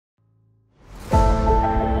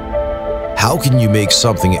How can you make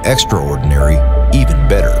something extraordinary even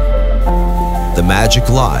better? The magic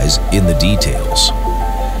lies in the details.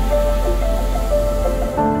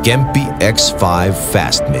 Gempi X5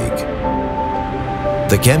 FastMig.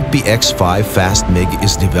 The Gempi X5 FastMig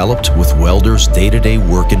is developed with welders' day-to-day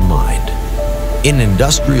work in mind. In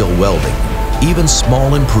industrial welding, even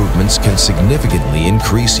small improvements can significantly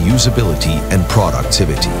increase usability and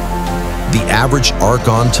productivity. The average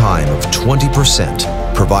arc-on time of 20%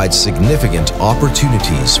 provides significant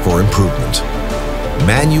opportunities for improvement.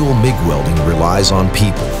 Manual MIG welding relies on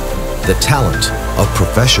people, the talent of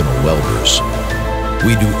professional welders.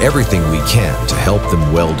 We do everything we can to help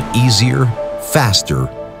them weld easier, faster,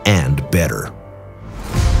 and better.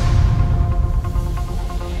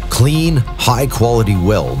 Clean, high-quality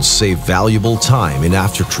welds save valuable time in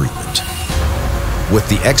aftertreatment. With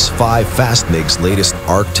the X5 FastMig's latest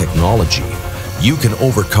arc technology, you can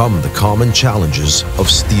overcome the common challenges of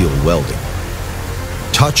steel welding.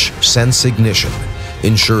 Touch Sense Ignition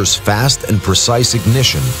ensures fast and precise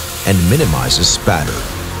ignition and minimizes spatter.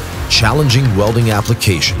 Challenging welding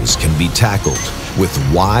applications can be tackled with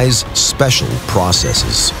wise, special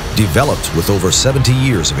processes developed with over 70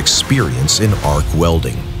 years of experience in arc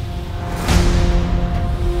welding.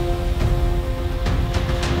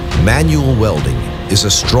 Manual welding is a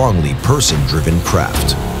strongly person-driven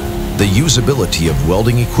craft. The usability of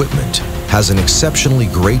welding equipment has an exceptionally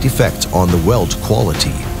great effect on the weld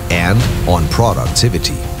quality and on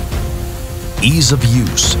productivity. Ease of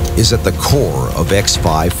use is at the core of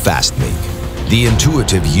X5 FastMig. The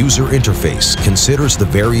intuitive user interface considers the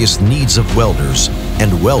various needs of welders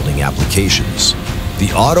and welding applications.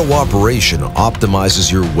 The auto operation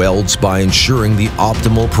optimizes your welds by ensuring the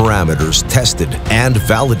optimal parameters tested and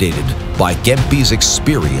validated by Gempi's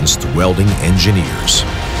experienced welding engineers.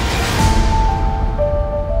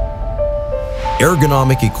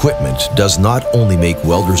 Ergonomic equipment does not only make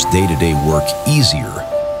welders' day-to-day work easier,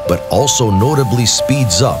 but also notably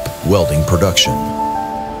speeds up welding production.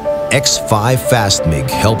 X5 FastMig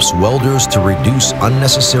helps welders to reduce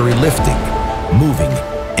unnecessary lifting, moving,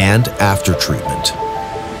 and aftertreatment.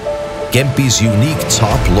 Gempi's unique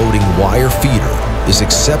top-loading wire feeder is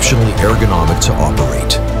exceptionally ergonomic to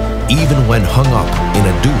operate, even when hung up in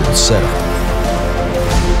a dual setup.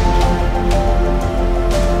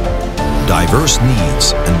 Diverse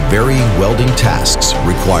needs and varying welding tasks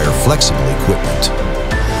require flexible equipment.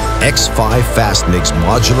 X5 FastMig's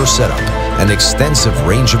modular setup and extensive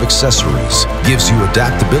range of accessories gives you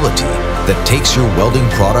adaptability that takes your welding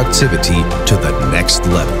productivity to the next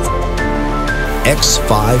level.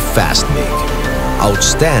 X5 FastMig.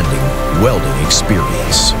 Outstanding welding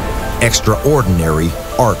experience. Extraordinary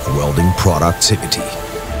arc welding productivity.